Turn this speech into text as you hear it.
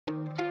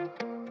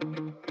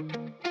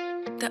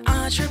The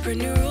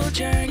Entrepreneurial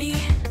Journey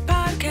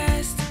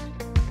Podcast.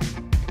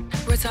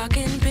 We're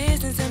talking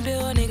business and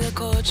building a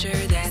culture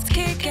that's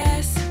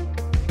kick-ass.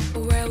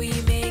 Where we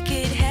make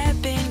it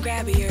happen,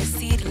 grab your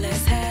seat,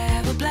 let's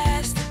have a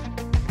blast.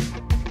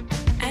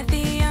 At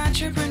the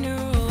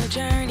Entrepreneurial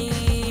Journey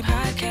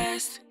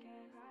Podcast.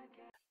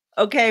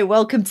 Okay,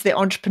 welcome to the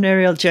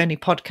Entrepreneurial Journey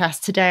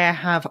Podcast. Today I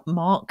have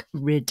Mark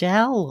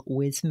Riddell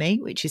with me,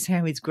 which is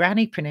how his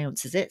granny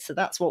pronounces it. So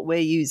that's what we're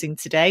using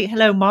today.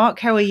 Hello, Mark.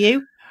 How are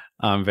you?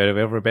 I'm very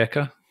well,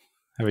 Rebecca.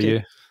 How are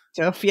you?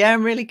 Stuff. Yeah,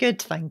 I'm really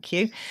good. Thank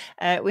you.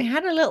 We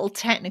had a little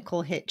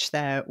technical hitch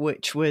there,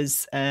 which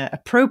was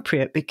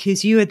appropriate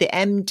because you are the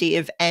MD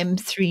of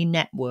M3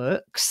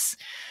 Networks.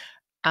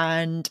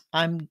 And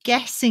I'm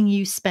guessing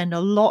you spend a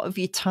lot of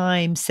your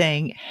time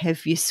saying,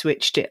 have you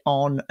switched it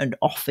on and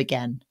off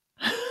again?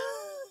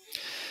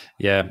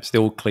 Yeah, it's the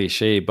old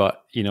cliche,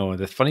 but you know,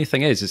 the funny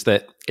thing is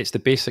that it's the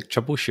basic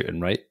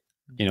troubleshooting, right?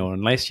 You know,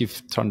 unless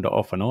you've turned it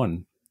off and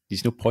on,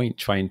 there's no point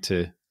trying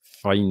to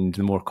find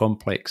the more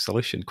complex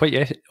solution.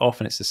 Quite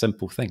often it's the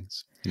simple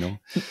things, you know.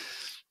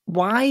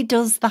 Why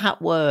does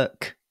that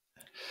work?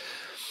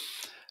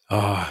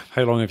 Oh,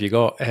 how long have you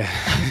got?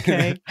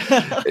 Okay.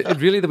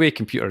 Really the way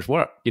computers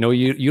work. You know,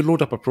 you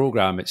load up a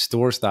program, it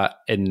stores that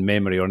in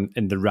memory or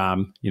in the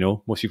RAM, you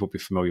know, most people will be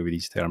familiar with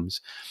these terms.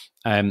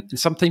 And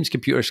sometimes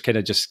computers kind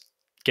of just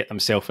get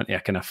themselves into a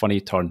kind of funny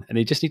turn and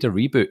they just need a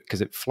reboot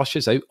because it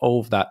flushes out all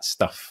of that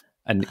stuff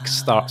and it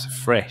starts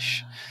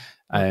fresh.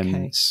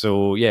 Okay.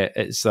 So yeah,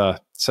 it's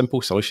a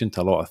simple solution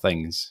to a lot of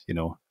things. You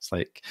know, it's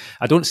like,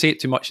 I don't say it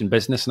too much in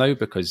business now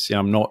because you know,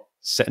 I'm not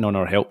sitting on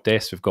our help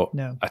desk. We've got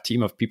a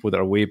team of people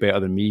that are way better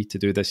than me to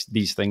do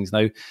these things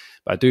now.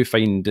 But I do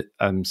find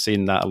I'm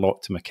saying that a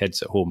lot to my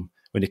kids at home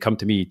when they come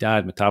to me.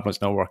 Dad, my tablet's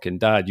not working.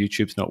 Dad,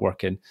 YouTube's not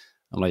working.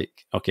 I'm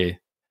like, okay.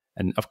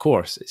 And of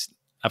course,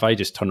 if I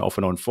just turn it off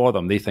and on for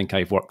them, they think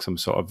I've worked some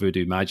sort of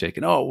voodoo magic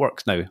and it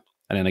works now.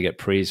 And then I get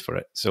praise for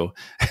it. So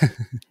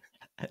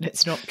and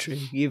it's not true.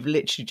 You've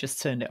literally just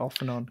turned it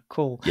off and on.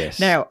 Cool. Yes.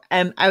 Now,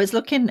 I was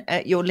looking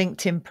at your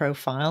LinkedIn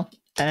profile,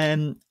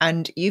 and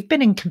you've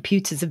been in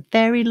computers a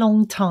very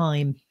long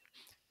time.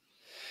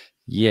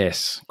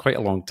 Yes, quite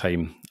a long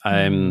time.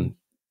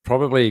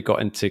 Probably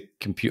got into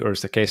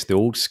computers, I guess, the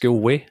old school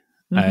way,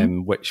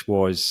 which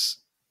was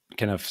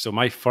kind of, so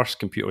my first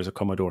computer was a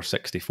Commodore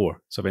 64.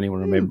 So if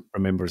anyone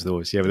remembers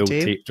those, yeah, with the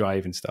old tape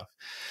drive and stuff.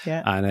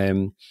 Yeah.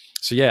 And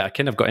so yeah, I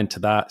kind of got into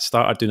that,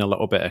 started doing a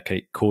little bit of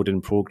kind of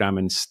coding,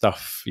 programming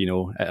stuff, you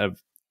know,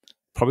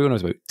 probably when I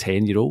was about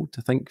 10-year-old,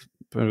 I think,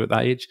 about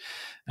that age.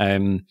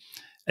 And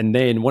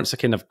then once I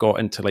kind of got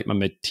into like my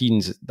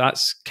mid-teens,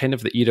 that's kind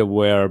of the era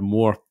where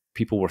more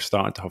people were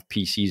starting to have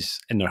PCs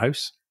in their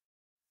house.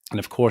 And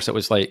of course, it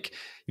was like,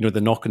 you know,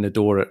 the knock on the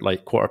door at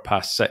like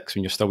 6:15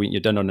 when you're still eating your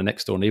dinner, and the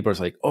next door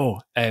neighbour's like,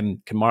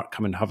 can Mark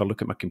come and have a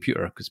look at my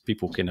computer? Because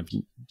people kind of,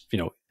 you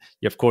know,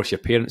 of course, your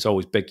parents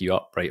always big you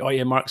up, right? Oh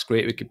yeah, Mark's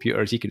great with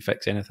computers. He can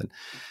fix anything.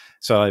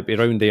 So I'd be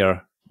around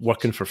there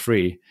working for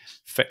free,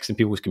 fixing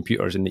people's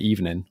computers in the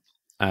evening.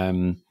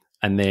 And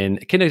then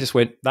it kind of just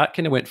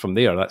went from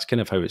there. That's kind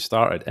of how it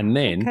started. And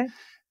then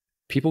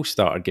people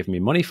started giving me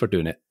money for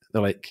doing it.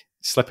 They're like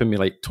slipping me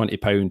like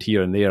 £20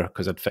 here and there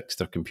because I'd fixed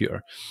their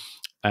computer.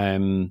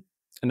 And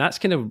that's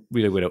kind of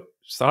really where it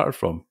started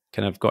from.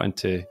 Kind of got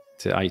into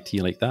IT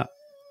like that.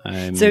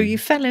 So you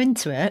fell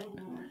into it.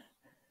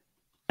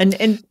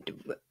 And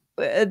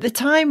at the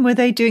time, were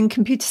they doing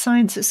computer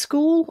science at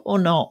school or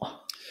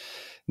not?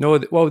 No,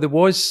 well, there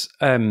was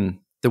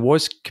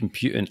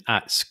computing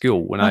at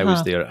school when I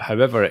was there.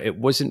 However, it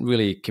wasn't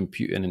really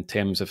computing in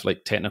terms of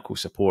like technical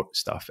support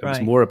stuff. It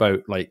was more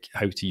about like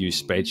how to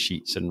use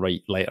spreadsheets and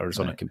write letters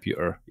on a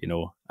computer, you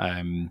know.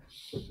 I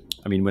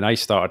mean, when I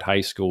started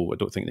high school, I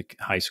don't think the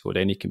high school had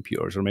any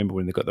computers. I remember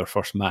when they got their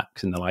first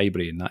Macs in the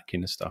library and that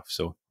kind of stuff.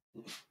 So,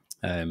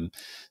 so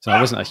it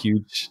wasn't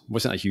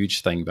a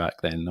huge thing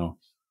back then, no.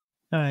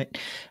 All right.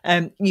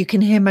 You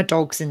can hear my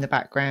dogs in the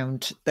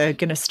background. They're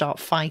going to start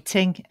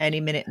fighting any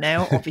minute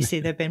now. Obviously,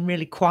 they've been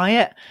really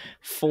quiet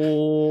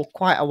for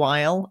quite a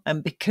while.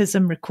 And because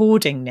I'm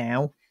recording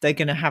now, they're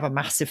going to have a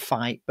massive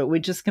fight. But we're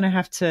just going to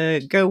have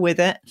to go with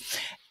it.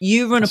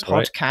 You run a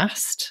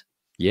podcast.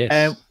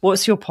 Yes.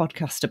 What's your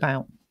podcast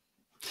about?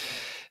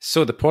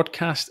 So the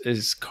podcast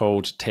is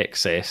called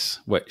Techcess,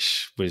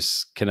 which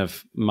was kind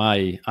of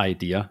my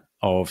idea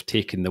of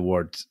taking the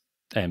word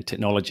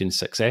technology and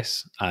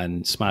success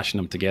and smashing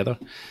them together,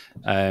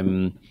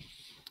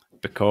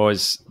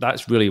 because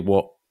that's really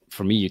what,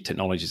 for me,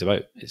 technology is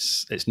about.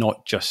 It's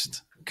not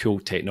just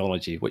cool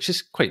technology, which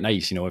is quite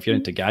nice. You know, if you're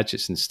into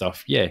gadgets and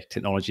stuff, yeah,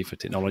 technology for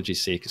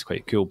technology's sake is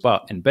quite cool.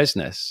 But in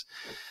business,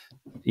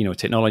 you know,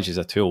 technology is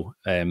a tool,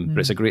 but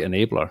it's a great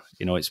enabler.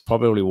 You know, it's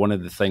probably one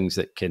of the things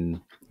that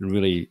can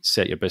really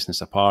set your business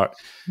apart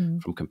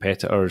from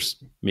competitors,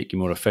 make you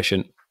more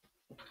efficient.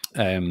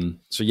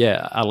 So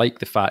yeah, I like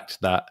the fact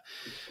that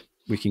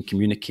we can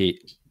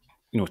communicate,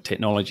 you know,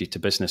 technology to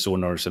business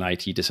owners and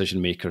IT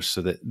decision makers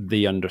so that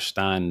they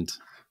understand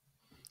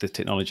the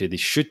technology they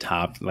should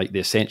have, like the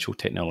essential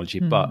technology,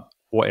 but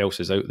what else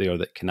is out there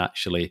that can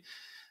actually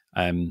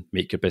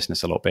make your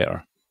business a lot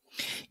better.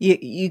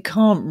 You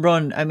can't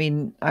run. I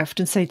mean, I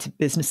often say to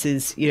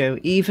businesses,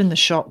 even the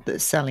shop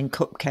that's selling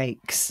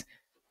cupcakes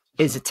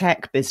is a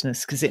tech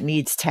business because it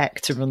needs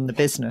tech to run the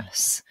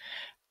business.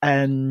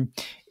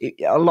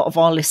 A lot of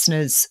our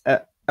listeners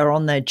are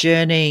on their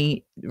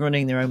journey,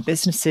 running their own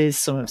businesses.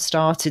 Some have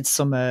started,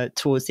 some are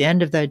towards the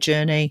end of their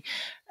journey.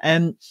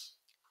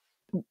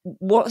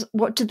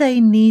 What do they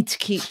need to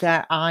keep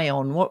their eye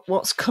on?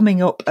 What's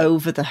coming up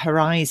over the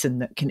horizon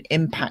that can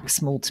impact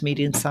small to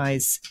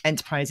medium-sized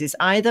enterprises,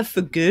 either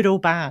for good or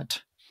bad?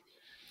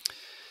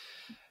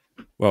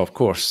 Well, of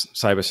course,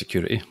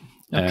 cybersecurity.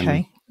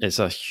 Okay. It's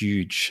a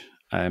huge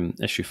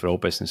issue for all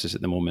businesses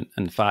at the moment.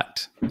 In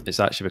fact, it's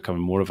actually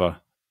becoming more of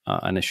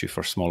an issue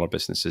for smaller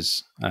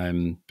businesses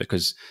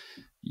because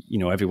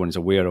everyone's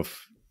aware of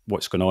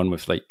what's going on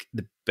with like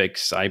the big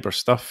cyber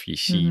stuff. You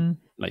see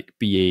like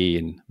BA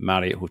and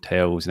Marriott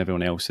Hotels and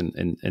everyone else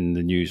in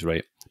the news,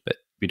 right? But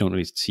we don't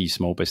really see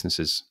small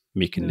businesses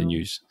making the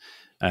news.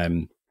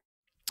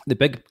 The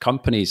big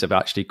companies have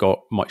actually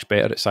got much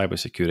better at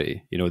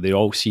cybersecurity. They're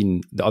all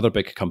seen the other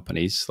big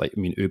companies, like,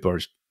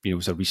 Uber's,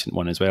 was a recent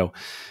one as well.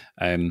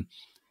 And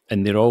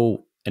they're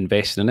all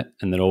investing in it,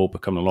 and they're all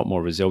becoming a lot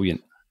more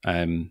resilient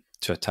to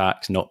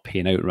attacks, not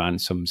paying out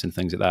ransoms and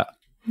things like that.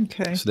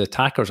 Okay. So the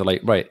attackers are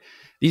like, right,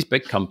 these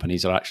big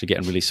companies are actually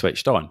getting really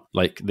switched on.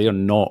 Like, they're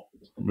not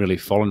really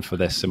falling for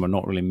this, and we're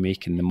not really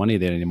making the money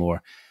there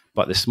anymore.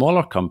 But the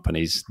smaller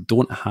companies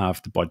don't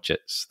have the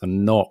budgets. They're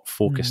not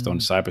focused on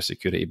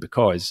cybersecurity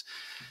because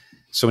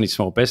so many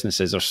small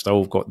businesses are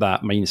still got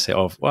that mindset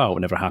of, well,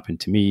 it never happened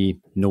to me.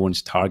 No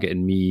one's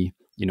targeting me.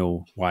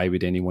 Why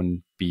would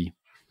anyone be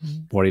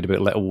worried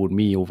about little old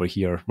me over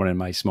here running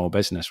my small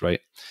business,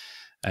 right?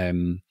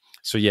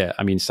 So yeah,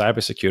 I mean,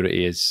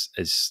 cybersecurity is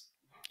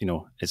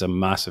a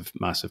massive,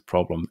 massive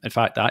problem. In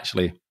fact,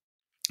 actually,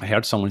 I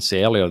heard someone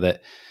say earlier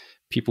that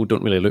people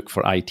don't really look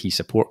for IT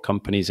support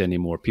companies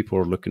anymore. People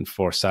are looking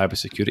for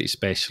cybersecurity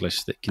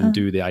specialists that can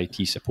do the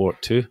IT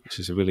support too, which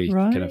is really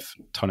kind of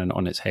turning it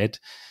on its head.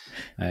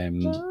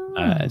 And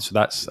so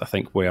that's, I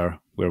think, where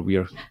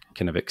we're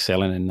kind of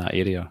excelling in that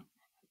area.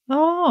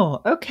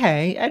 Oh,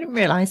 okay. I didn't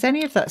realize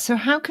any of that. So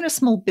how can a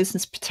small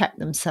business protect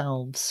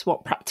themselves?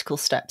 What practical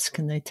steps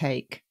can they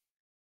take?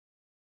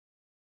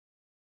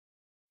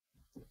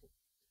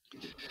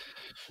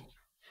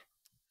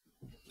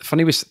 The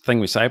funny thing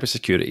with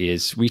cybersecurity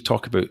is we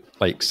talk about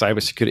like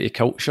cybersecurity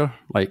culture.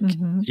 Like,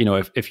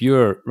 if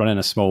you're running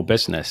a small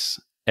business,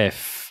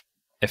 if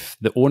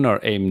the owner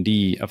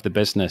MD of the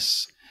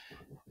business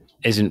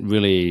isn't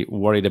really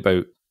worried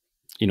about,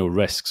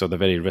 risks, or they're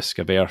very risk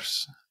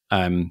averse,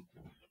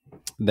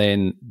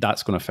 then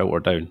that's going to filter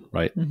down,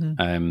 right?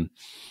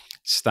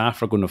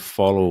 Staff are going to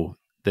follow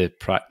the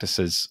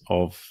practices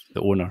of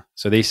the owner.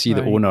 So they see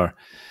the owner,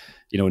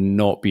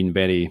 not being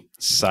very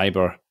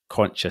cyber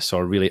conscious,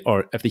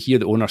 or if they hear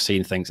the owner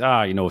saying things,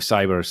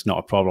 cyber is not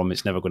a problem,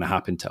 it's never going to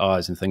happen to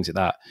us, and things like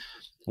that.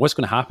 What's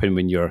going to happen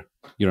when your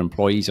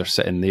employees are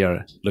sitting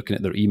there looking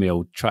at their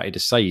email, trying to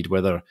decide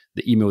whether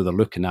the email they're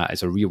looking at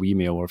is a real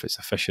email or if it's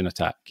a phishing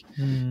attack?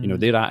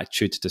 Their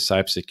attitude to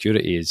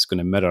cybersecurity is going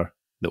to mirror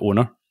the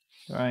owner.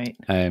 Right.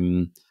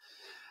 But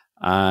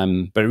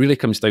it really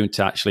comes down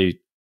to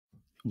actually,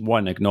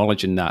 one,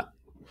 acknowledging that,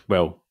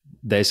 well,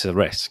 there's a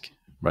risk,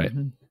 right?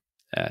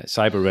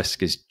 Cyber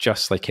risk is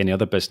just like any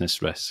other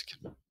business risk.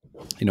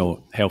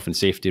 Health and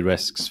safety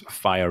risks,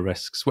 fire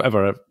risks,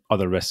 whatever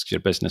other risks your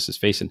business is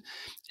facing.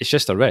 It's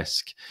just a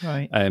risk.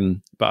 Right.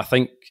 But I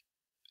think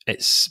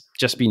it's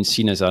just been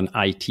seen as an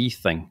IT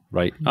thing,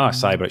 right?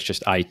 Cyber, it's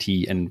just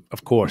IT. And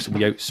of course,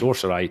 we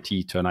outsource our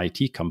IT to an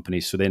IT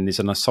company. So then there's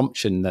an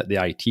assumption that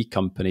the IT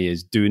company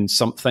is doing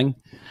something,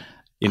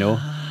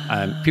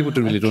 people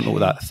don't know what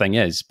that thing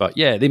is. But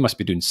yeah, they must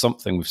be doing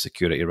something with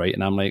security, right?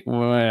 And I'm like,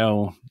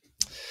 well,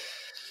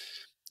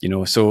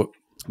 so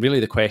really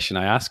the question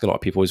I ask a lot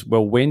of people is,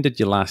 well, when did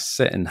you last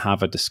sit and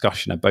have a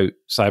discussion about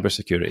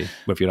cybersecurity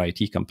with your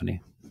IT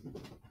company?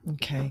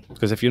 Okay.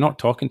 Because if you're not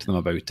talking to them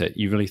about it,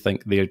 you really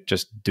think they're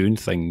just doing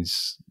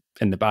things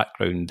in the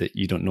background that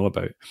you don't know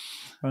about.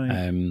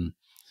 Right.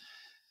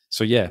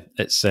 So yeah,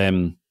 it's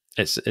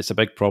a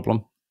big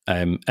problem,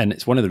 and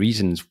it's one of the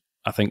reasons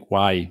I think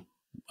why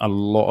a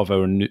lot of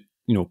our new,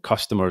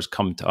 customers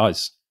come to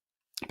us,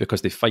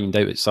 because they find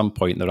out at some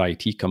point their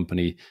IT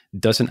company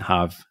doesn't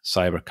have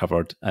cyber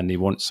covered, and they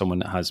want someone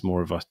that has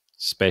more of a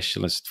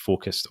specialist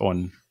focused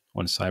on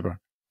cyber.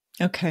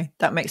 Okay,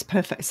 that makes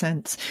perfect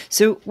sense.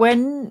 So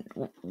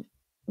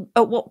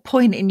at what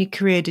point in your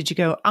career did you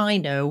go, I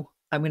know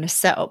I'm going to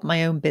set up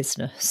my own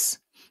business?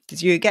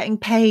 Because you're getting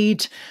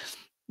paid,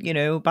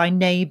 by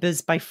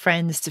neighbours, by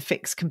friends to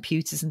fix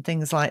computers and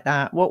things like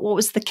that. What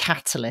was the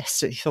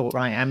catalyst that you thought,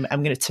 right,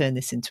 I'm going to turn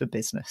this into a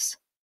business?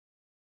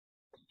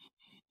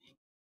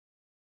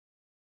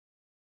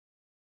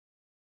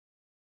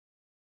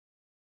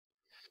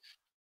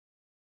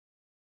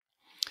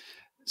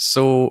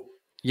 So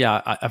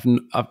yeah, I've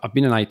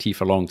been in IT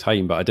for a long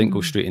time, but I didn't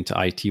go straight into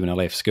IT when I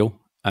left school.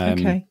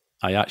 Okay.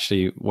 I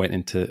actually went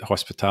into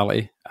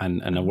hospitality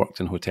and I worked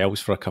in hotels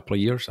for a couple of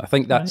years. I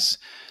think that's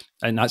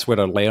where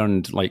I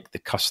learned like the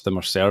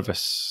customer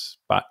service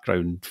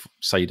background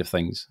side of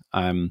things.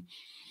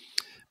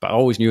 But I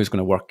always knew I was going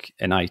to work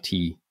in IT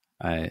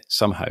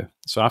somehow.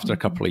 So after a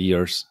couple of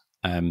years,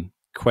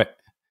 quit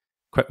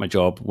my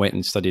job, went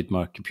and studied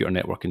my computer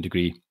networking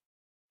degree.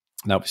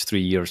 And that was 3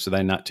 years. So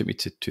then that took me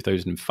to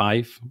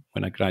 2005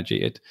 when I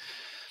graduated.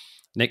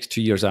 Next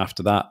 2 years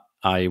after that,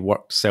 I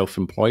worked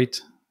self-employed.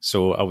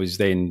 So I was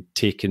then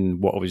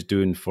taking what I was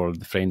doing for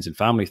the friends and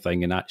family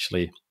thing and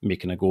actually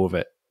making a go of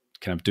it,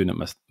 kind of doing it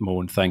my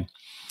own thing.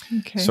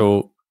 Okay.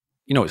 So,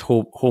 it's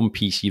home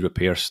PC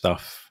repair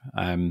stuff.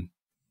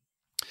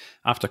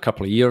 After a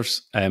couple of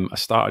years, I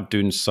started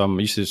doing I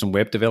used to do some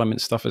web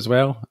development stuff as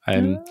well.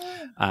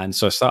 And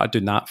so I started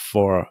doing that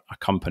for a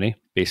company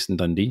based in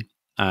Dundee.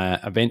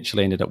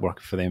 Eventually ended up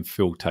working for them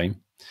full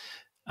time.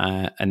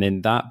 And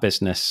then that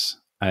business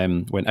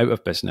went out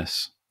of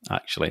business,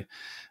 actually.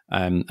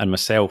 And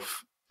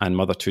myself and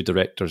my other two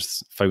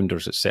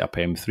founders that set up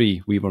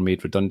M3, we were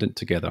made redundant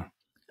together.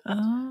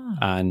 Ah.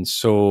 And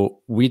so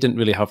we didn't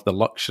really have the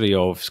luxury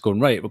of going,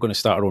 right, we're going to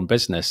start our own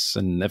business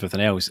and everything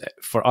else.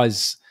 For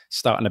us,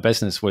 starting a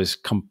business was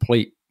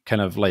complete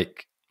kind of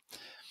like,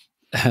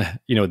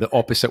 the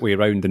opposite way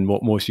around than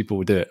what most people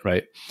would do it,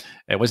 right?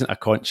 It wasn't a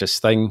conscious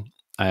thing.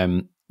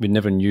 We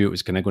never knew it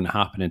was going to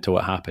happen until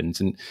it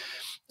happens. And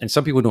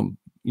some people don't,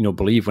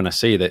 believe when I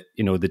say that,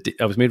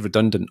 I was made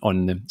redundant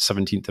on the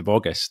 17th of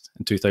August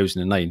in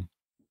 2009.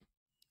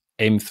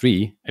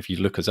 M3, if you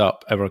look us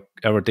up,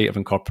 our date of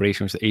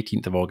incorporation was the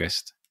 18th of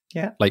August.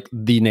 Yeah. Like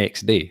the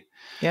next day.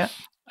 Yeah.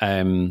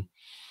 And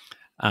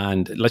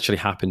it literally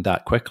happened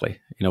that quickly.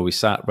 We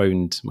sat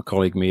round my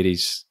colleague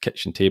Mary's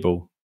kitchen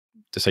table,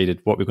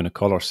 decided what we're going to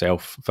call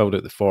ourselves, filled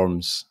out the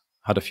forms,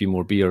 had a few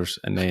more beers,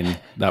 and then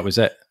that was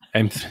it.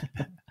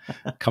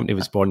 Company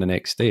was born the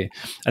next day.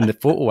 And the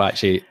photo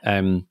actually,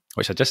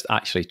 which I just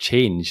actually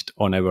changed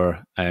on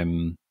our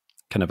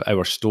kind of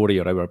our story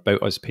or our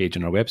About Us page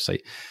on our website,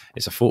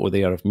 it's a photo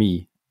there of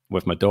me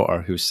with my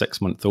daughter, who was 6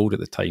 months old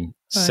at the time,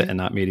 sitting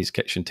at Mary's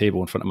kitchen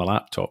table in front of my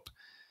laptop.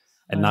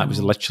 And that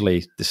was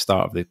literally the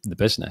start of the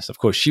business. Of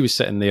course, she was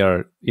sitting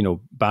there,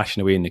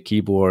 bashing away on the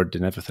keyboard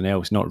and everything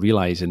else, not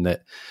realizing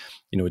that,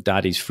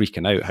 daddy's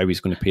freaking out how he's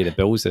going to pay the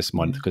bills this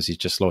month because he's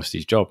just lost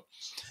his job.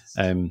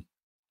 And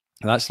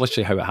that's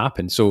literally how it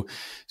happened. So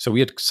we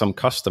had some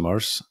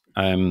customers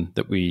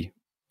that we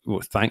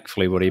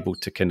thankfully were able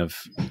to kind of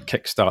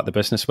kickstart the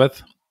business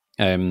with.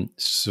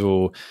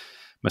 So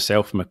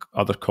myself and my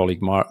other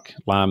colleague, Mark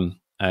Lamb,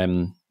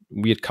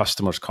 we had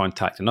customers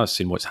contacting us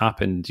saying what's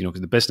happened,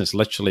 because the business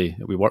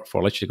that we worked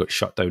for literally got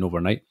shut down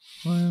overnight.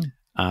 Wow.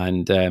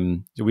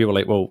 And we were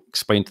like, well,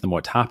 explain to them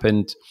what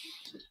happened.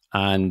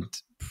 And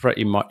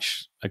pretty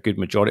much a good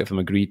majority of them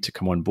agreed to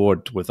come on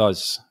board with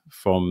us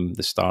from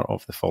the start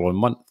of the following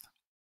month.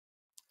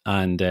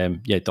 And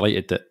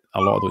delighted that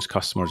a lot of those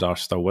customers are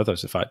still with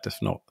us. In fact, if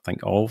not, I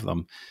think all of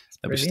them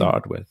that we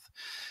started with.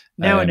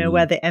 Now I know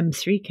where the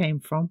M3 came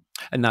from.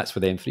 And that's where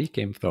the M3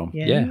 came from.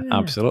 Yeah,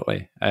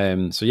 absolutely.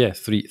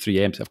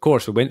 Three M's. Of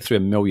course, we went through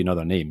a million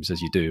other names,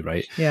 as you do,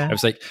 right? Yeah. I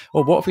was like,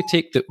 oh, what if we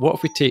take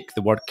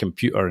the word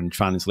computer and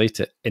translate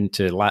it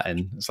into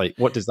Latin? It's like,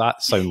 what does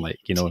that sound like?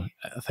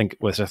 I think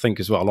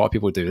is what a lot of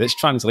people do. Let's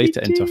translate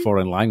it into a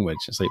foreign language.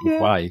 It's like,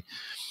 why?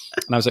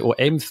 And I was like, well,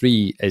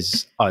 M3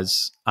 is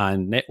us,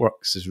 and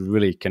networks is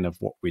really kind of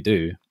what we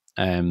do.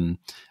 And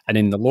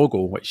in the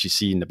logo, which you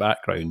see in the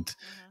background,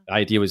 the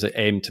idea was that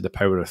M to the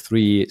power of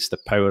 3, it's the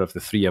power of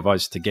the three of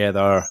us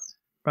together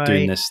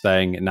doing this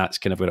thing. And that's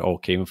kind of where it all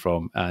came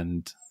from.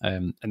 And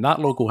that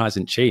logo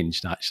hasn't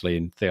changed actually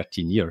in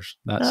 13 years.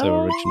 That's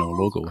our original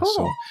logo.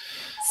 Cool.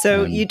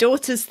 So your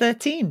daughter's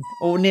 13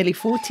 or nearly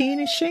 14,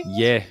 is she?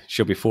 Yeah,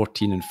 she'll be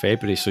 14 in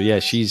February. So yeah,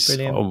 she's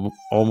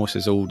almost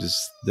as old as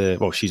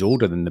she's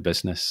older than the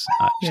business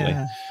actually.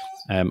 Yeah.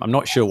 I'm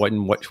not sure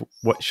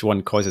which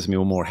one causes me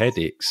more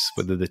headaches,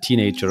 whether the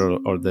teenager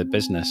or the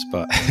business,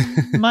 but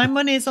my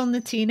money is on the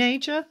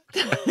teenager.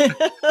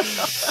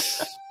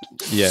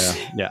 Yeah.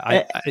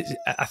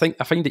 I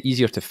find it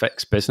easier to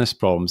fix business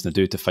problems than I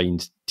do to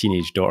find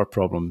teenage daughter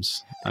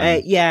problems.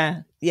 I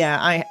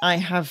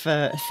have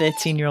a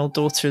 13-year-old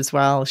daughter as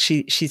well.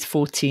 She's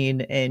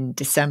 14 in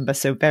December,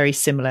 so very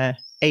similar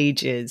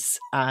ages,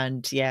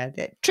 and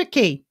they're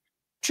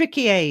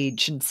tricky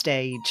age and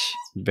stage.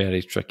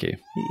 Very tricky.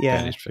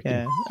 Yeah. Very tricky.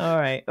 Yeah. All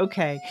right.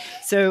 Okay.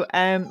 So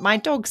my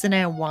dogs are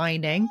now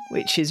whining,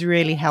 which is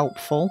really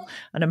helpful.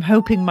 And I'm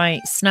hoping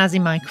my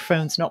snazzy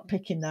microphone's not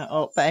picking that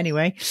up. But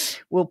anyway,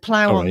 we'll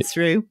plow on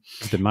through.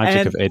 The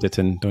magic of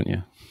editing, don't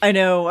you? I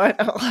know.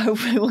 I'll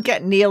hope we'll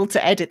get Neil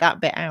to edit that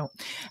bit out.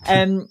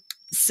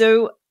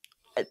 So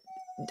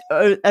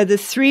are the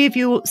three of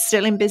you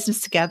still in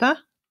business together?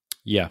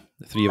 Yeah.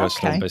 The three of us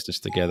still in business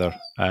together.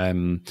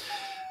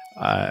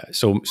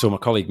 So my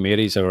colleague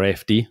Mary's our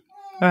FD.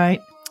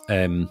 Right.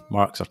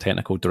 Mark's our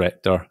technical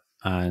director,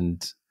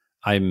 and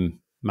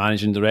I'm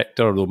managing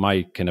director, although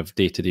my kind of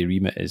day-to-day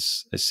remit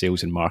is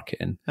sales and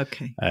marketing.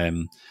 Okay.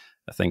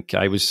 I think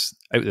I was,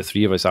 out of the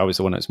three of us, I was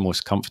the one that's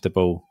most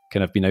comfortable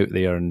kind of being out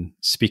there and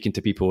speaking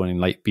to people and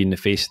like being the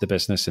face of the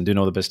business and doing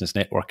all the business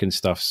networking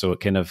stuff. So it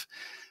kind of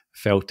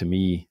fell to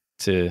me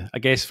to, I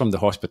guess from the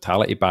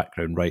hospitality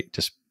background, right?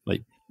 Just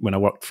like when I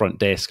worked front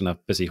desk in a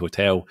busy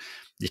hotel,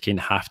 you kind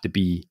of have to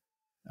be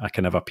a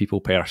kind of a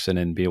people person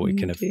and be able to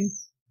kind of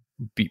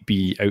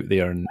be out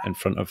there in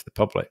front of the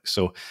public.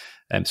 So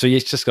so yeah,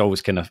 it's just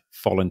always kind of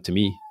fallen to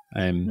me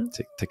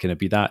to kind of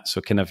be that. So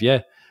kind of,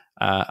 yeah,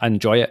 I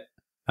enjoy it.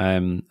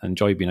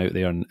 Enjoy being out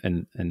there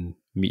and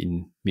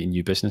meeting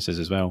new businesses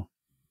as well.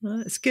 Well,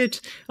 that's good.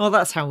 Oh,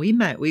 that's how we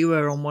met. We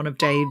were on one of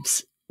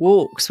Dave's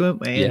walks,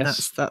 weren't we?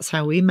 Yes. And that's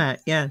how we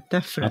met. Yeah,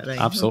 definitely.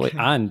 Absolutely.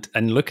 Okay.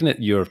 And looking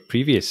at your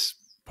previous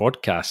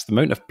podcast, the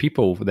amount of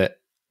people that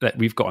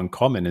we've got in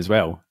common as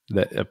well,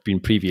 that have been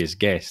previous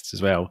guests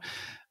as well,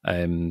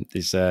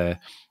 is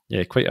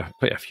quite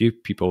a few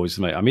people.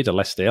 I made a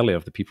list earlier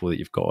of the people that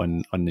you've got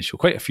on the show.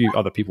 Quite a few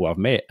other people I've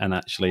met, and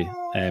actually,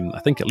 I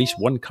think at least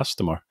one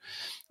customer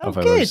of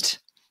ours.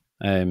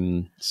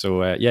 Good.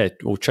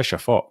 Trisha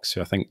Fox, who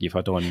I think you've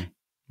had on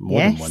more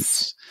than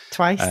once,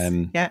 twice.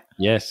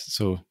 Yes.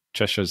 So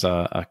Trisha's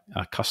a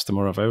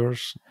customer of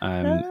ours.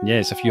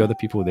 There's a few other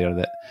people there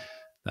that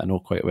I know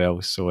quite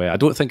well. So I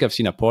don't think I've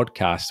seen a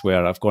podcast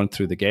where I've gone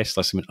through the guest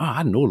list and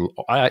went,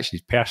 I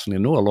actually personally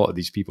know a lot of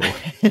these people.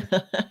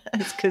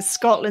 It's because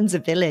Scotland's a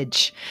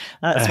village.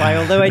 That's why,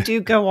 although I do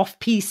go off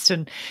piste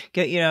and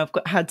go, I've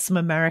had some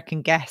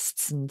American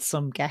guests and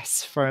some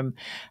guests from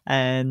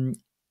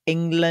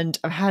England.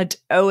 I've had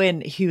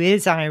Owen, who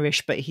is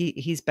Irish, but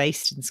he's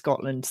based in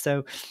Scotland.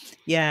 So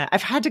yeah,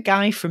 I've had a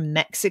guy from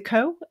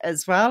Mexico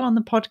as well on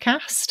the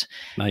podcast.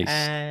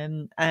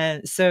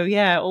 Nice. So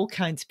yeah, all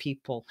kinds of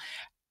people.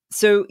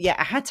 So yeah,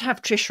 I had to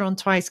have Trisha on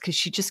twice because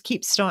she just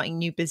keeps starting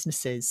new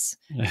businesses.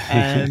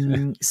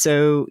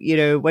 So,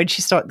 when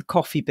she started the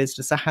coffee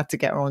business, I had to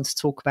get her on to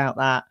talk about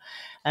that.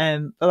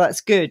 But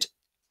that's good.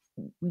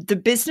 The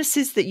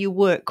businesses that you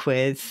work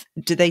with,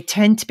 do they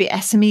tend to be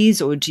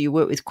SMEs or do you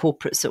work with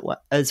corporates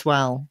as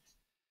well?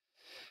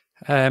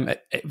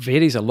 It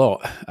varies a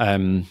lot.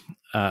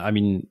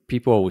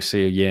 People always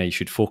say, you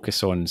should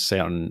focus on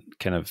certain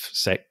kind of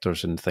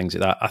sectors and things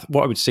like that.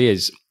 What I would say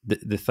is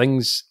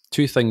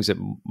two things that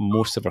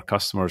most of our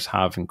customers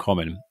have in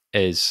common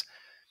is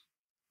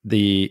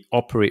they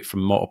operate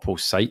from multiple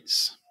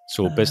sites.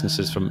 So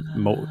businesses from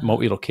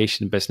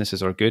multi-location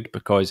businesses are good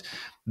because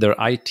their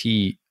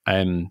IT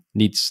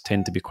needs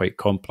tend to be quite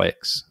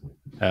complex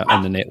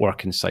on the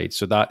networking side.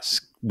 So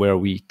that's where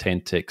we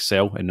tend to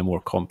excel in the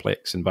more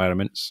complex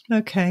environments.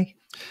 Okay.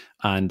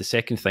 And the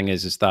second thing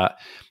is that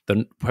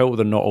while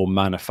they're not all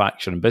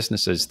manufacturing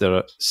businesses, they're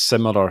a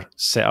similar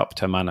setup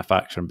to a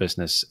manufacturing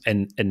business.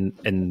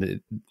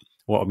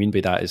 What I mean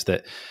by that is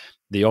that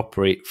they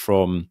operate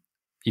from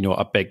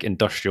a big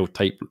industrial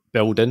type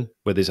building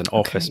where there's an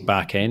office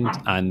back end,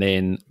 and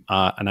then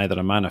either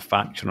a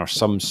manufacturing or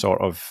some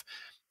sort of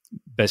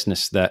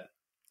business that,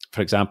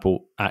 for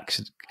example,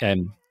 accident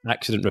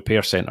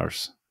repair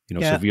centres.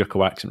 So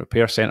vehicle accident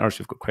repair centres,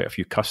 we've got quite a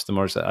few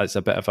customers. It's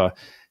a bit of a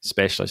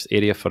specialist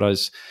area for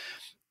us.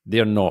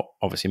 They're not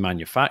obviously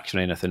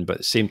manufacturing anything, but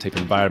the same type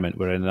of environment.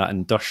 We're in that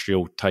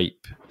industrial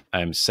type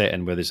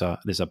setting where there's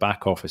a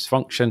back office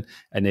function,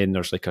 and then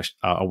there's like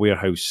a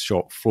warehouse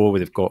shop floor where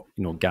they've got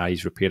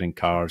guys repairing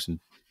cars and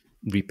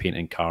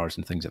repainting cars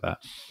and things like that.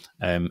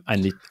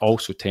 And they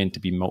also tend to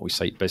be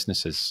multi-site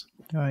businesses.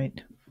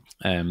 Right.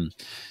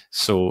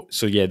 So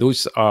yeah,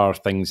 those are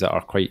things that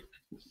are quite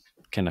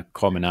kind of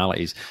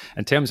commonalities.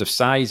 In terms of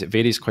size, it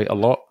varies quite a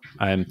lot.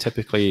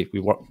 Typically, we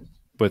work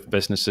with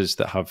businesses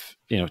that have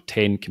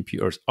 10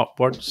 computers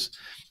upwards,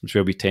 which is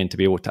where we tend to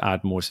be able to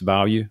add most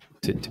value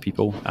to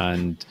people,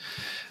 and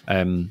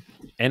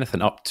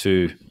anything up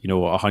to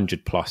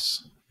 100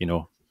 plus.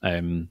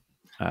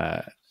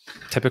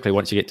 Typically,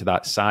 once you get to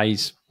that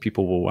size,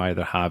 people will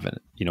either have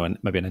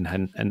maybe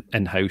an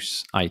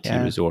in-house IT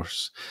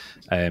resource,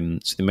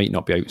 so they might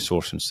not be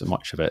outsourcing so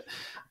much of it.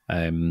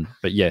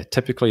 But yeah,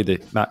 typically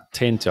that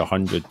 10 to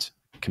 100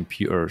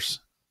 computers,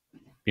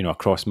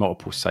 across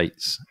multiple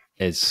sites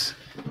is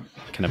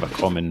kind of a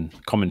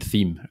common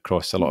theme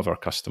across a lot of our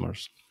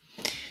customers.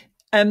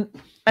 And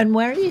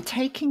where are you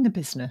taking the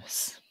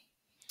business?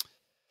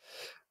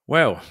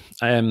 Well,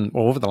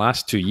 over the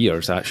last 2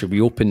 years, actually,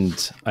 we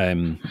opened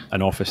an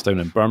office down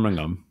in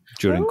Birmingham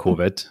during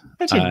COVID.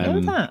 I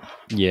didn't know that.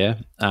 Yeah,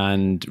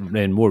 and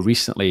then more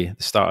recently, at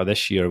the start of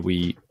this year,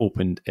 we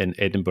opened in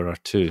Edinburgh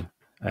too.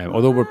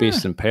 Although we're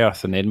based in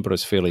Perth and Edinburgh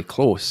is fairly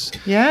close.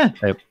 Yeah.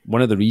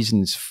 One of the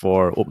reasons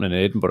for opening in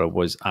Edinburgh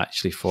was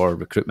actually for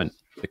recruitment,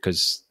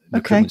 because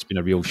recruitment's been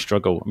a real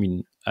struggle. I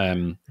mean,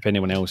 if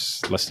anyone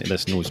else listening to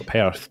this knows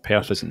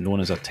Perth isn't known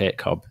as a tech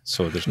hub,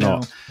 so there's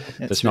not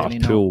a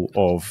pool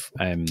of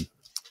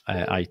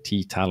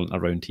IT talent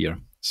around here.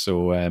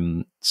 So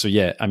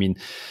yeah, I mean,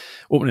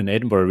 opening in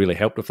Edinburgh really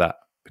helped with that,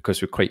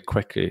 because we quite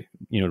quickly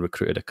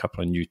recruited a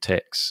couple of new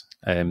techs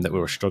that we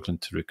were struggling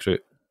to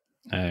recruit.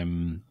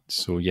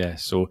 So yeah,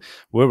 so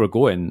where we're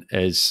going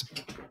is,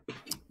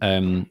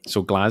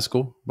 so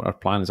Glasgow, our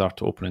plans are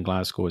to open in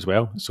Glasgow as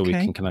well. So we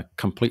can kind of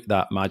complete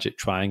that magic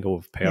triangle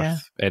of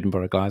Perth,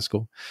 Edinburgh,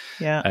 Glasgow.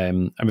 Yeah.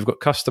 And we've got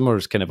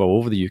customers kind of all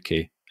over the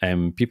UK.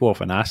 People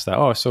often ask that,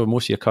 oh, so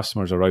most of your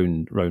customers are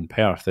around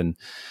Perth. And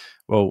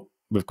well,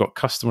 we've got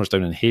customers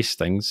down in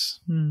Hastings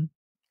and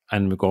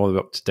we've got all the way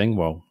up to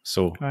Dingwall.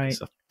 So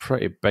it's a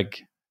pretty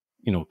big,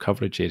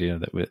 coverage area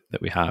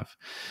that we have.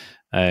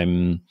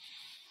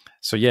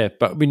 So yeah,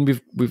 but I mean,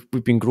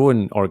 we've been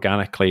growing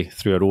organically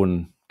through our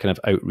own kind of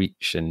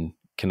outreach and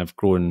kind of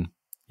growing.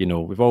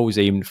 We've always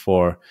aimed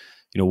for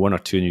 1 or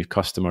 2 new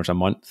customers a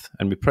month,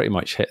 and we pretty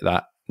much hit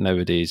that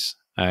nowadays.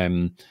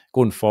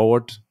 Going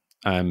forward,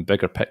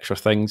 bigger picture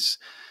things,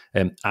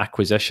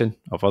 acquisition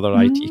of other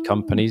IT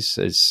companies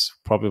is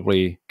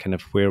probably kind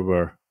of where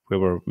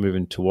we're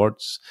moving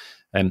towards.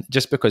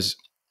 Just because,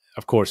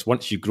 of course,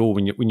 once you grow,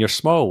 when you're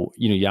small,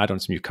 you add on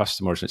some new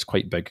customers and it's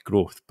quite big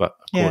growth. But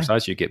of course,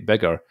 as you get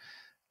bigger,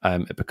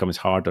 it becomes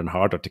harder and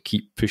harder to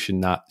keep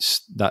pushing the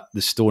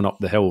stone up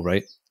the hill,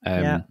 right?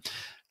 And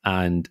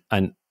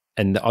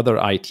the other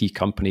IT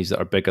companies that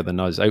are bigger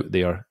than us out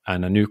there,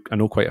 and I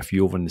know quite a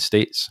few over in the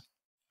States.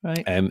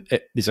 Right.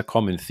 There's a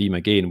common theme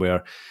again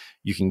where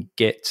you can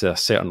get to a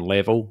certain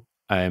level,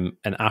 and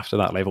after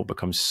that level, it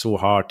becomes so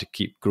hard to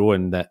keep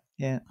growing that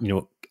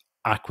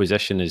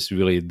acquisition is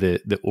really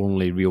the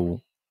only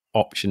real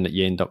option that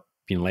you end up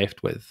being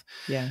left with.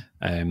 Yeah.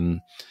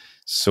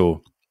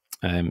 So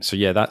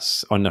yeah,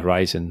 that's on the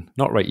horizon.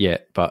 Not right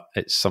yet, but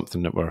it's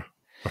something that we're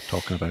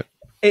talking about.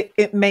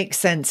 It makes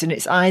sense, and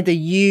it's either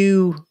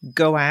you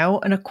go out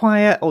and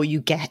acquire or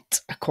you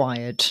get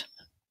acquired.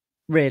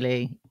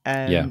 Really.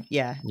 And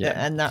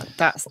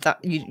that's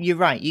you're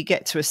right. You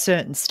get to a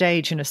certain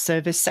stage in a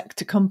service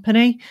sector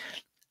company,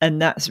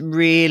 and that's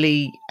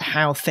really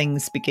how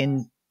things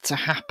begin to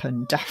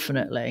happen.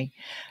 Definitely.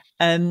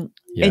 In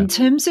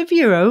terms of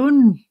your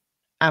own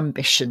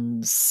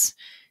ambitions,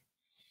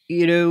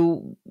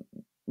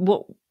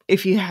 what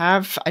if you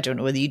have, I don't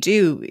know whether you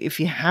do, if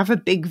you have a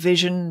big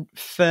vision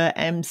for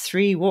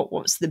M3,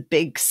 what's the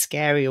big,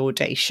 scary,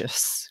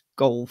 audacious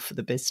goal for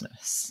the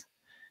business?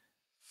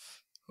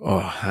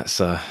 Oh,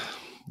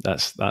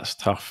 that's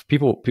tough.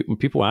 When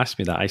people ask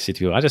me that, I say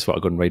to you, I just want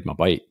to go and ride my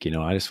bike.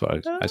 I just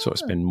want to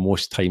spend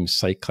most time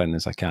cycling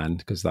as I can,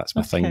 because that's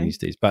my thing these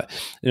days. But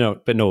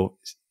no,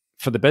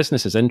 for the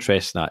business is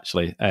interesting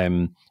actually.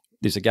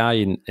 There's a guy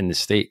in the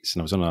States,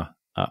 and I was on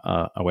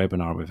a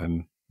webinar with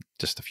him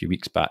just a few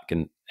weeks back,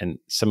 and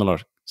similar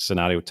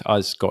scenario to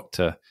us, got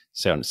to a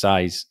certain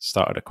size,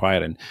 started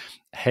acquiring.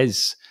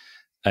 His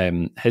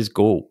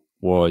goal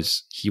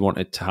was he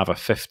wanted to have a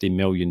 $50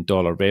 million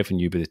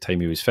revenue by the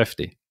time he was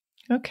 50.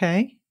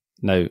 Okay.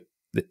 Now,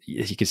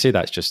 you could say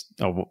that's just,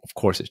 of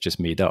course, it's just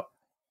made up.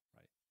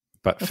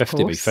 But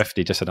 50 by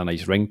 50 just had a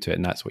nice ring to it,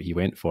 and that's what he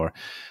went for.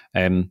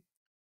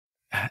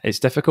 It's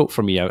difficult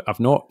for me. I've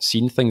not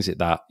seen things like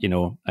that.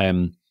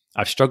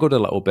 I've struggled a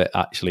little bit,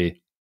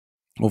 actually,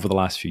 over the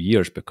last few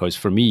years, because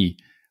for me,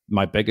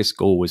 my biggest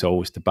goal was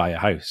always to buy a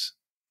house.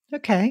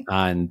 Okay.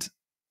 And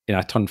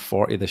I turned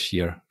 40 this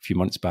year, a few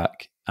months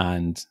back,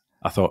 and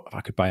I thought if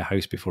I could buy a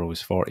house before I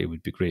was 40, it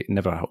would be great.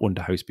 Never owned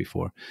a house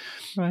before.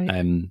 Right.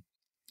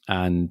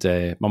 And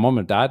my mum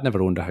and dad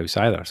never owned a house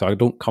either. So I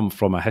don't come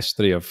from a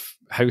history of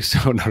house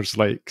owners.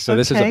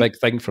 This is a big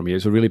thing for me.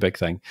 It's a really big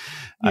thing.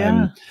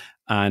 Yeah.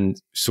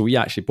 And so we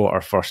actually bought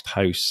our first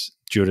house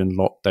during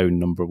lockdown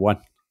number 1.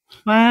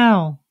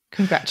 Wow.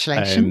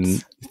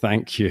 Congratulations.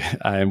 Thank you.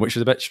 Which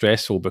was a bit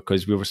stressful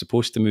because we were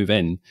supposed to move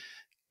in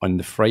on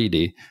the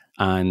Friday,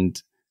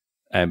 and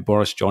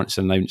Boris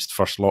Johnson announced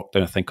first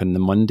lockdown, I think, on the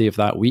Monday of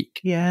that week.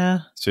 Yeah.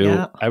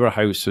 So our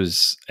house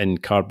was in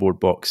cardboard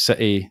box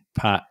city,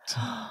 packed,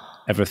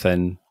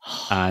 everything.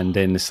 And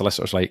then the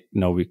solicitor's like,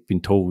 no, we've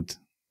been told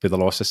by the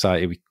Law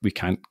Society we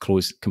can't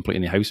complete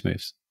any house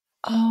moves.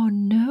 Oh,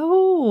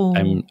 no.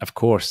 Of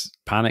course,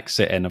 panic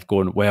set in of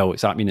going, well,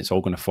 does that mean it's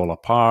all going to fall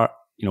apart?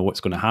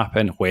 What's going to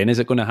happen? When is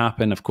it going to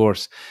happen? Of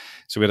course.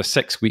 So we had a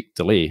 6-week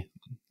delay.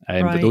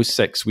 But those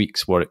 6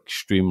 weeks were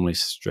extremely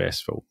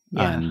stressful.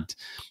 Yeah. And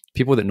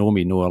people that know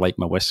me know I like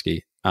my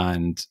whiskey,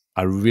 and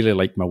I really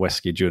liked my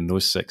whiskey during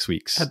those 6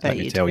 weeks. I bet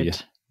you tell you.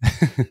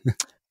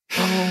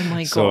 Oh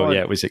my God. So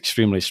yeah, it was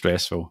extremely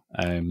stressful.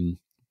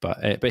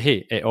 But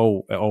hey, it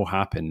all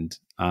happened,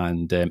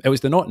 and it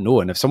was the not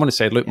knowing. If someone had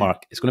said, "Look,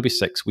 Mark, it's going to be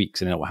 6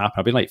 weeks and it will happen,"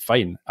 I'd be like,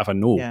 "Fine, if I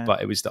know." Yeah.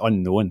 But it was the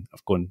unknown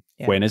of going,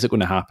 when is it going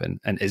to happen,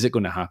 and is it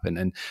going to happen,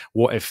 and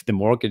what if the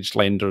mortgage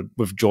lender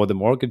withdraw the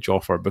mortgage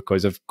offer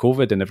because of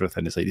COVID and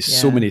everything? It's like there's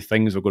so many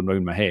things were going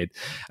around my head,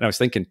 and I was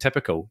thinking,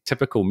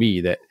 typical me,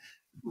 that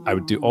I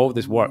would do all of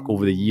this work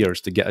over the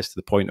years to get us to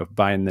the point of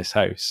buying this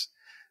house,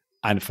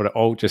 and for it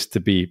all just to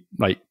be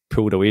like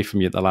pulled away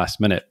from you at the last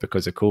minute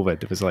because of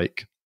COVID. It was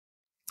like.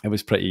 It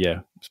was pretty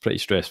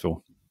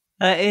stressful.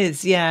 It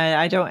is, yeah.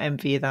 I don't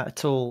envy you that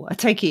at all. I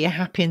take it you're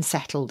happy and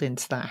settled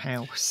into that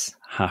house.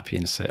 Happy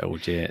and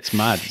settled, yeah. It's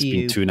mad.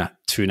 Phew. It's been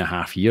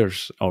 2.5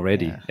 years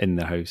already in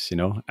the house,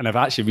 and I've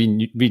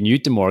actually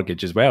renewed the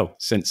mortgage as well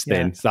since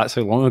then. Yeah. So that's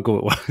how long ago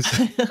it was.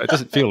 It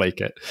doesn't feel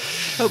like it.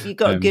 Hope you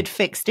got a good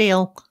fixed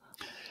deal.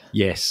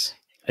 Yes,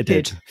 I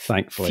Good. did,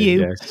 thankfully.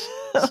 Phew.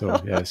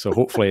 Yes. So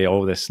hopefully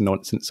all this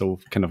nonsense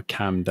will kind of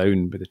calm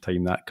down by the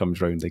time that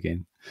comes round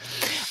again.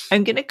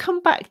 I'm going to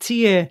come back to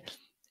your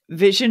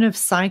vision of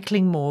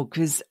cycling more,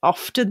 because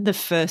often the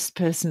first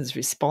person's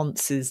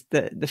response is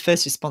the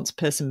first response a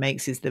person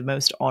makes is the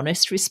most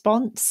honest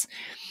response.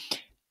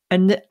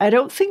 And I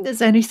don't think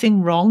there's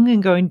anything wrong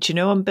in going, do you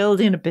know, I'm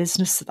building a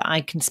business so that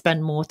I can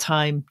spend more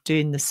time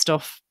doing the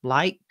stuff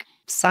like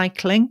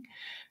cycling.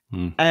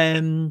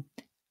 And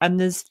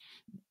there's,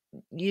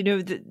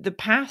 the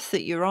path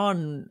that you're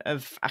on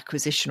of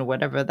acquisition or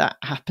whatever that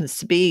happens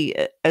to be,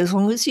 as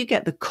long as you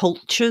get the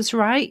cultures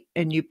right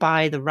and you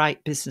buy the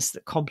right business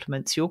that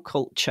complements your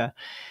culture,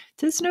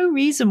 there's no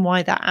reason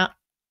why that,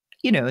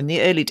 in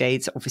the early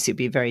days, obviously it'd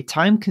be very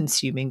time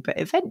consuming, but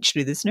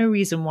eventually there's no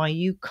reason why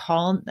you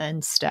can't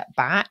then step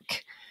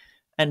back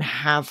and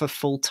have a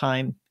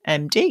full-time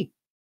MD,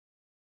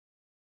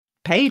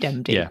 paid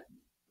MD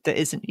that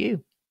isn't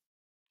you.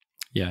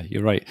 Yeah,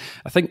 you're right.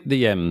 I think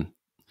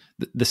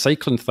the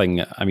cycling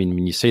thing, I mean,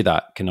 when you say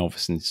that, can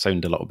obviously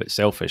sound a little bit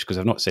selfish, because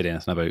I've not said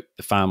anything about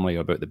the family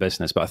or about the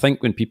business. But I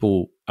think when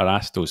people are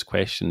asked those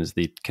questions,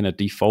 they kind of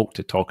default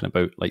to talking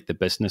about like the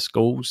business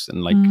goals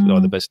and like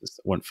the business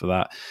that want for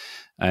that.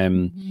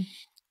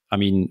 I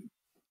mean,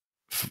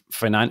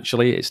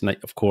 financially, it's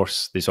not, of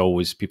course, there's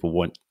always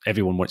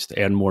everyone wants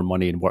to earn more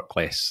money and work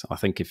less. I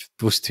think if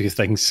those two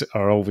things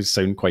are always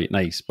sound quite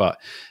nice, but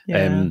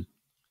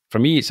for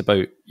me, it's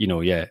about,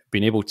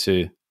 being able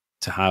to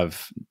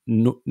have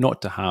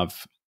not to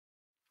have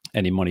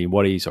any money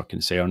worries or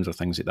concerns or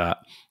things like that.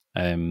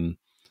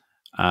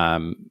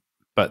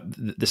 But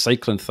the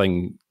cycling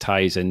thing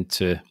ties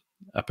into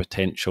a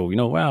potential,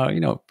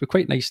 it'd be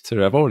quite nice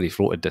to, I've already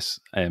floated this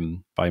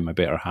by my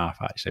better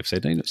half, actually. I've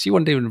said, see,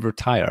 one day when we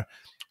retire,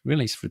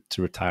 really nice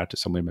to retire to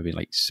somewhere maybe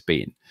like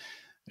Spain,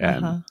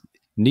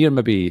 near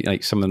maybe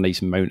like some of the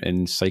nice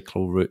mountain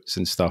cycle routes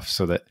and stuff,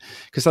 so that,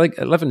 because I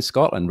live in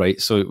Scotland, right?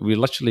 So we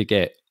literally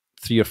get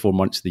 3 or 4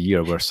 months of the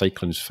year where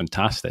cycling's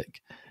fantastic,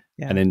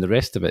 and then the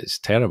rest of it's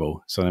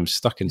terrible. So I'm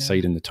stuck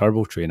inside in the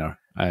turbo trainer.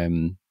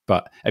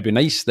 But it'd be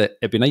nice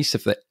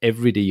if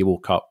every day you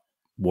woke up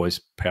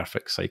was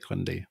perfect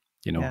cycling day,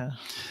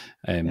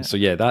 So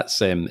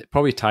that's it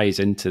probably ties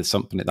into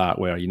something like that,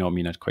 where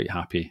I'd quite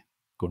happy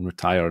go and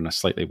retire in a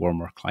slightly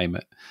warmer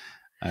climate.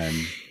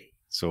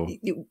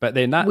 But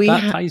then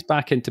that ties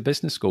back into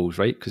business goals,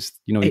 right? Because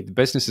the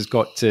business has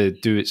got to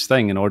do its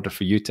thing in order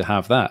for you to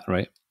have that,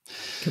 right?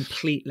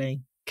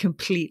 Completely.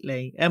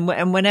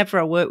 And whenever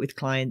I work with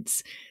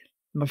clients,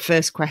 my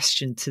first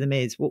question to them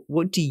is,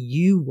 what do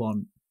you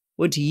want?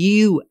 What do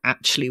you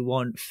actually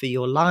want for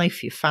your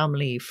life, your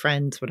family, your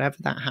friends, whatever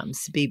that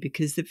happens to be?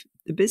 Because the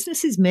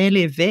business is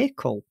merely a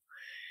vehicle.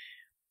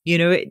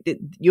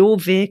 Your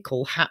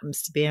vehicle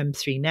happens to be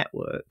M3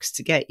 Networks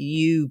to get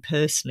you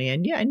personally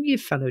and your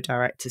fellow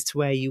directors to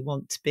where you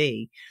want to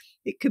be.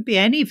 It could be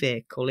any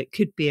vehicle. It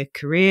could be a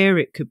career.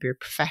 It could be a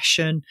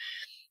profession.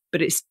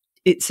 But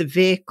it's a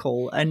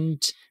vehicle.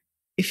 And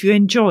if you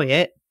enjoy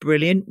it,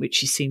 brilliant,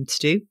 which you seem to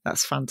do,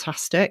 that's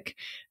fantastic.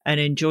 And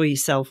enjoy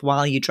yourself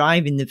while you're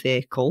driving the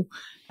vehicle.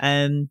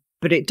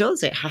 But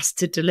it has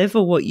to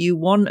deliver what you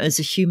want as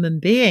a human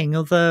being.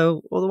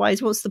 Although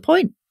otherwise, what's the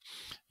point?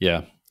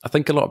 Yeah. I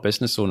think a lot of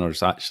business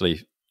owners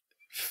actually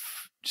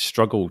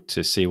struggle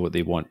to say what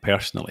they want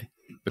personally,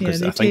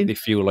 because I think they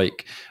feel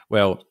like,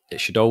 well, it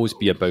should always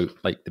be about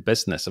like the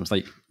business. I was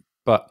like,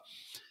 but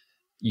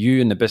you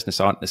and the business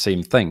aren't the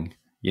same thing,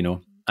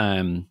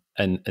 and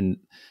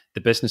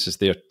the business is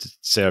there to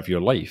serve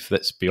your life.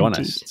 Let's be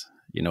honest,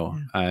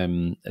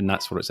 and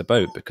that's what it's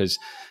about, because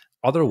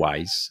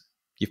otherwise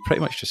you've pretty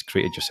much just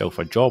created yourself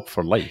a job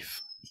for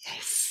life.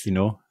 Yes.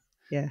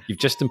 Yeah. You've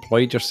just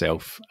employed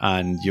yourself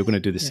and you're going to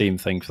do the same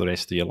thing for the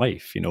rest of your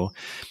life,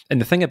 And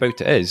the thing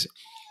about it is,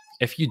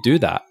 if you do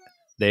that,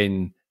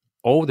 then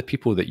all the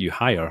people that you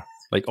hire,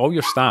 like all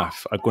your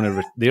staff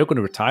they're going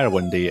to retire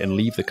one day and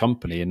leave the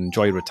company and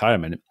enjoy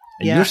retirement.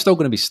 And you're still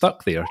going to be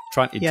stuck there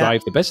trying to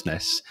drive the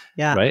business,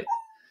 right?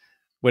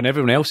 When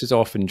everyone else is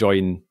off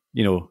enjoying,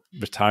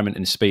 retirement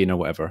in Spain or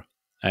whatever,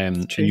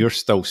 and you're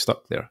still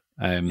stuck there.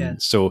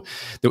 So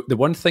the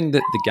one thing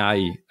that the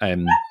guy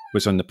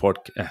was on the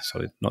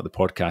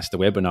the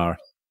webinar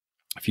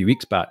a few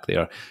weeks back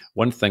there,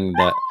 one thing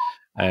that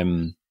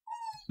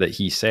that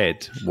he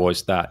said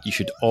was that you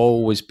should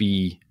always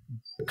be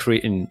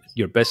creating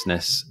your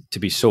business to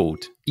be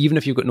sold. Even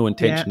if you've got no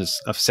intention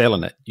of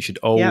selling it, you should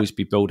always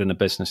be building a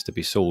business to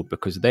be sold,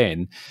 because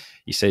then,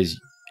 he says,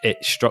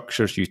 it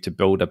structures you to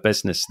build a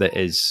business that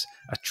is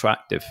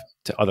attractive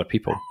to other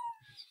people.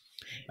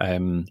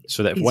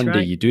 So that if one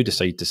day you do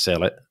decide to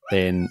sell it,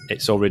 then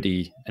it's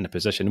already in a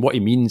position. What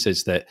he means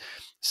is that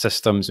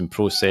systems and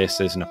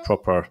processes and a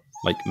proper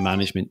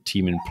management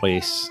team in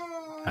place,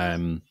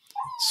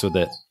 so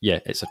that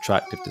it's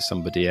attractive to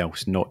somebody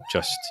else, not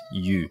just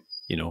you.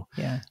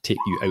 take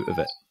you out of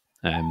it.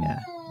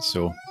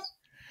 So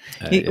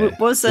it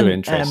wasn't really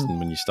interesting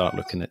when you start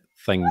looking at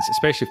things,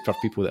 especially for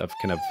people that have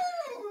kind of,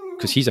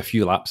 because he's a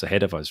few laps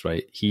ahead of us,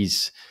 right?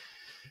 He's,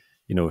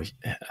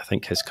 I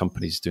think his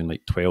company's doing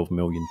like £12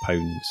 million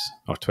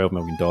or $12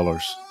 million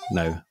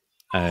now.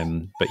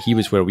 But he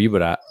was where we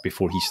were at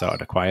before he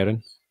started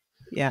acquiring.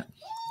 Yeah.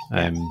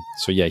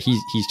 So yeah,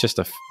 he's just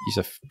he's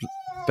a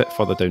bit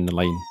further down the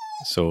line.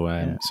 So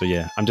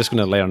I'm just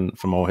going to learn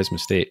from all his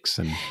mistakes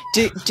and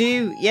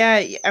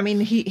I mean,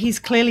 he's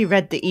clearly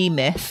read the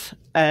E-Myth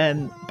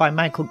by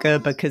Michael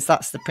Gerber, because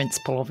that's the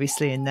principle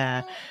obviously in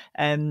there.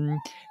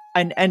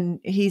 And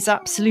he's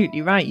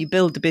absolutely right. You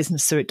build a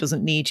business so it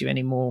doesn't need you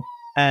anymore.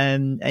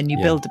 And you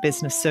build a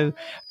business. So a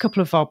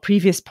couple of our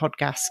previous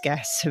podcast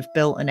guests have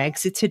built and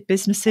exited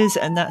businesses,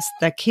 and that's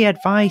their key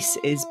advice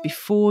is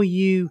before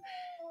you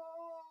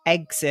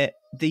exit,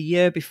 the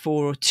year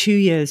before or 2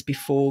 years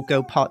before,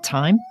 go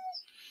part-time.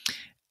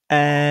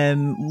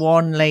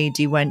 One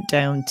lady went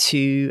down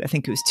to, I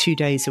think it was 2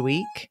 days a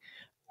week,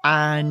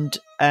 and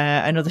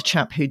another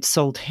chap who'd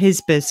sold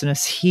his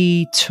business,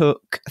 I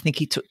think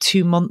he took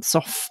 2 months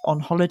off on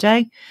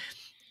holiday,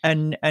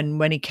 and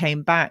when he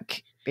came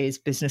back, his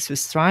business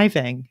was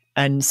thriving,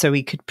 and so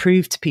he could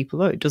prove to people,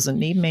 look, it doesn't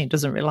need me, it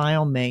doesn't rely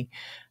on me.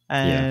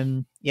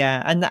 And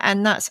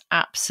that's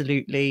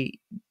absolutely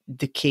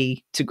the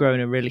key to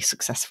growing a really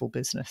successful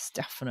business.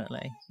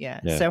 Definitely.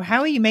 Yeah. So how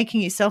are you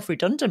making yourself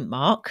redundant,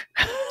 Mark?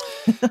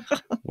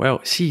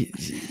 Well, see,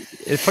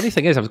 the funny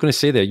thing is, I was going to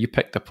say there, you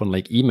picked up on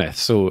like E-Myth.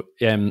 So,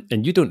 and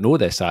you don't know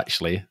this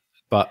actually,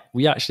 but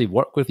we actually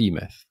work with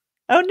E-Myth.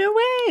 Oh, no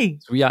way.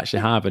 So we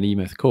actually have an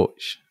E-Myth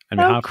coach, and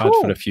we have had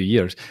for a few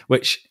years,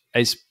 which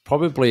is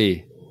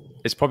probably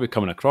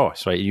coming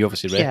across, right? You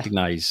obviously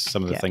recognize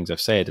some of the things I've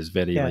said as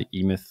very like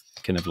E-Myth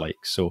kind of like.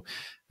 So,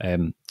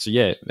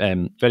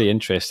 very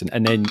interesting.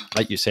 And then,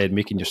 like you said,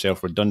 making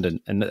yourself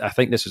redundant. And I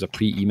think this was a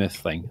pre-E-Myth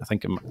thing. I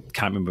think,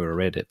 can't remember where I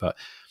read it, but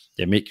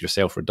make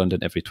yourself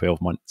redundant every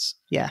 12 months.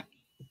 Yeah.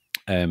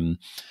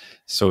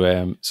 So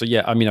I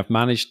mean, I've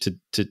managed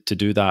to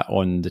do that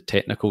on the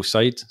technical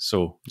side.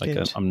 So like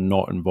I'm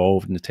not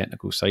involved in the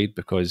technical side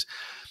because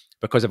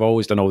I've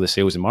always done all the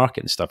sales and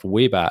marketing stuff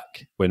way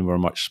back when we were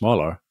much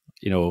smaller.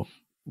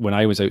 When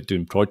I was out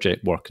doing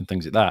project work and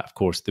things like that, of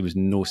course, there was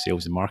no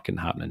sales and marketing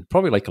happening.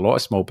 Probably like a lot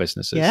of small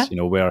businesses,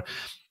 where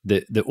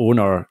the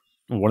owner,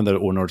 one of the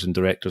owners and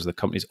directors of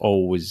the company is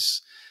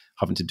always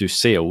having to do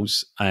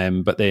sales.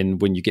 But then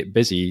when you get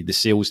busy, the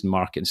sales and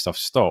marketing stuff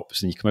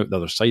stops and you come out the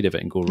other side of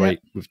it and go, right,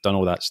 we've done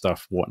all that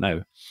stuff. What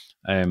now?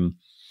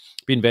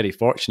 Been very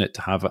fortunate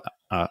to have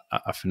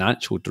a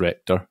financial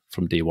director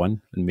from day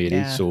one, and Mary.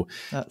 Yeah, so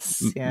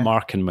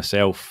Mark and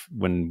myself,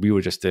 when we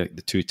were just the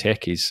two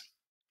techies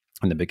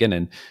in the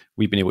beginning,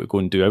 we've been able to go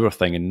and do our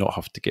thing and not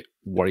have to get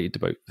worried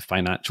about the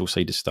financial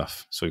side of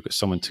stuff. So we've got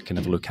someone to kind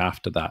of look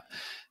after that,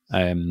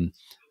 and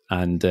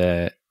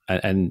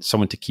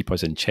someone to keep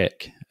us in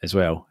check as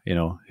well.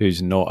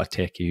 Who's not a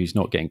techie, who's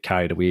not getting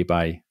carried away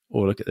by,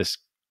 oh, look at this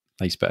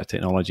nice bit of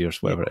technology or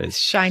whatever it is.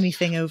 Shiny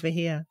thing over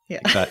here.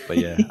 Yeah.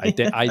 Exactly. Yeah.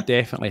 I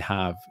definitely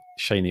have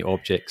shiny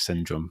object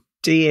syndrome.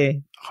 Do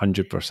you?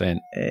 100%.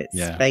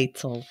 It's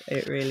fatal.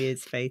 It really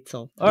is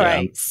fatal. All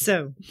right.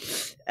 So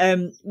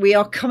we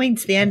are coming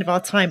to the end of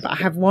our time, but I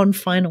have one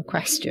final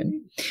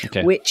question,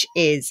 which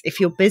is, if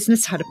your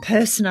business had a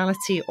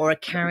personality or a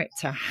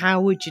character, how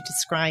would you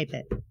describe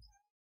it?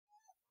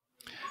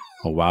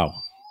 Oh, wow.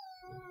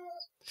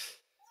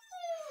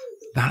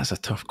 That's a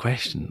tough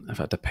question. If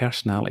I had a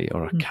personality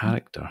or a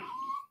character,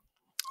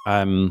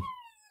 I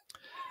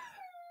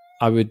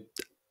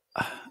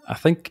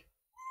think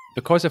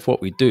because of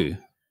what we do,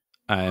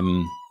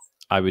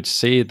 I would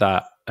say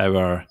that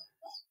our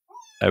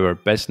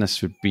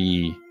business would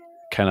be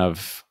kind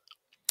of,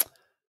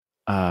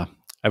 our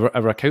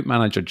account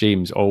manager,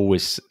 James,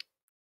 always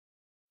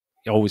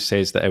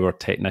says that our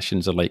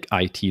technicians are like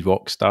IT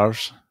rock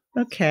stars.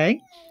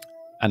 Okay.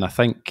 And I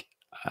think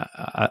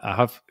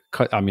I'm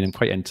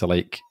quite into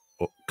like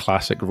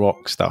classic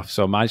rock stuff.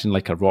 So imagine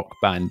like a rock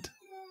band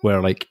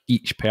where like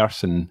each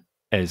person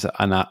is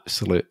an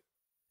absolute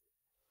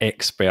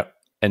expert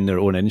in their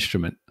own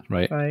instrument,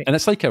 right? And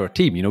it's like our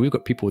team, we've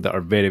got people that are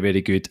very,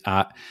 very good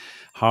at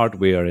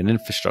hardware and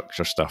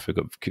infrastructure stuff. We've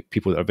got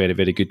people that are very,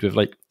 very good with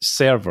like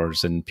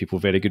servers, and people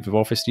very good with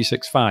Office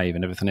 365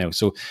 and everything else.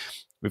 So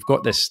we've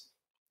got this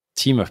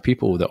team of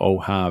people that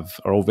are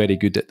all very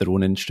good at their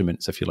own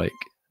instruments, if you like.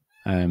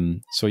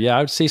 So yeah, I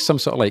would say some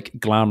sort of like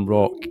glam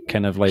rock,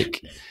 kind of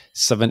like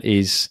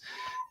 70s,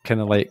 kind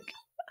of like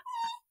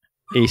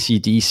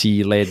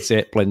AC/DC, Led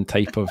Zeppelin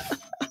type of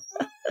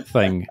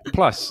thing.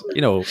 Plus,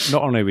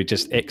 not only are we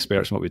just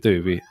experts in what we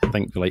do, we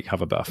think we like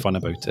have a bit of fun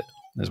about it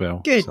as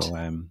well. Good.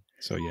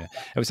 So yeah,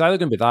 it was either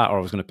going to be that, or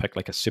I was going to pick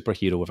like a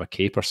superhero with a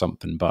cape or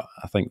something. But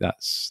I think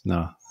that's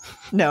no.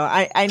 No,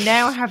 I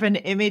now have an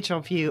image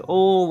of you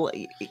all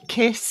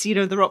Kiss,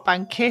 the rock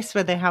band Kiss,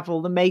 where they have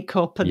all the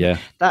makeup and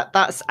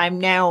that's. I'm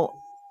now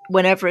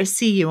whenever I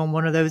see you on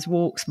one of those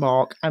walks,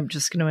 Mark, I'm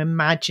just going to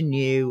imagine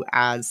you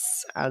as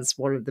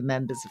one of the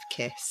members of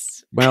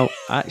Kiss. Well,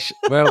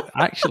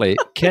 actually,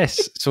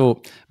 Kiss.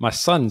 So my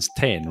son's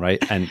 10, right,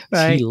 and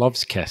Right. he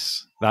loves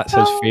Kiss. That's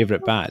his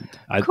favorite band.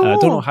 I cool.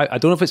 don't know how. I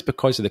don't know if it's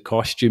because of the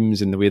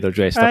costumes and the way they're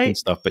dressed up Right. and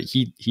stuff, but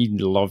he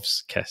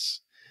loves Kiss.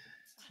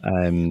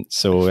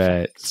 So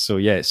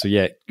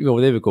yeah. Well,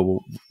 there we go.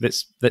 Well,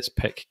 let's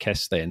pick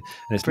Kiss then, and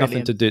it's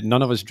nothing Brilliant. to do.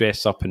 None of us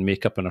dress up in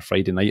makeup on a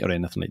Friday night or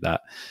anything like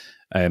that.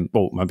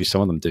 Well, maybe some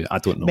of them do. I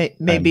don't know.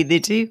 Maybe they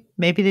do.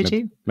 Maybe they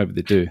do. Maybe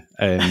they do.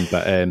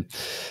 But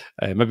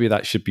maybe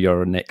that should be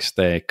our next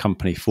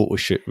company photo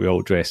shoot. We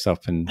all dress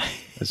up and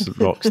as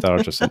rock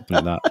stars or something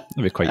like that.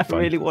 That'd be quite I fun.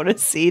 really want to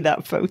see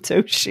that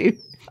photo shoot.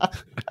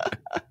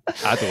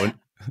 I don't.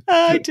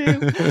 I do.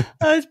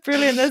 That's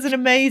brilliant. That's an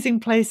amazing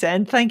place.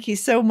 And thank you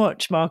so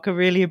much, Mark. I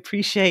really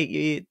appreciate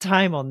your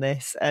time on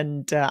this.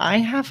 And I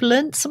have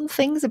learnt some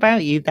things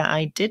about you that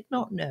I did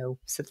not know.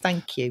 So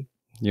thank you.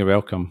 You're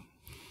welcome.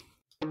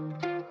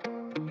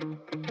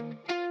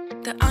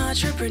 The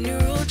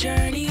Entrepreneurial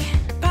Journey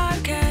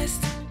Podcast.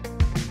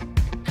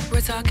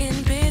 We're talking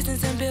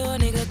business and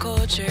building a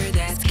culture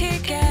that's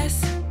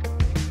kick-ass.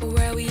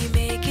 Where we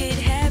make it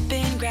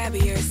happen. Grab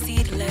your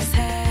seat, let's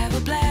have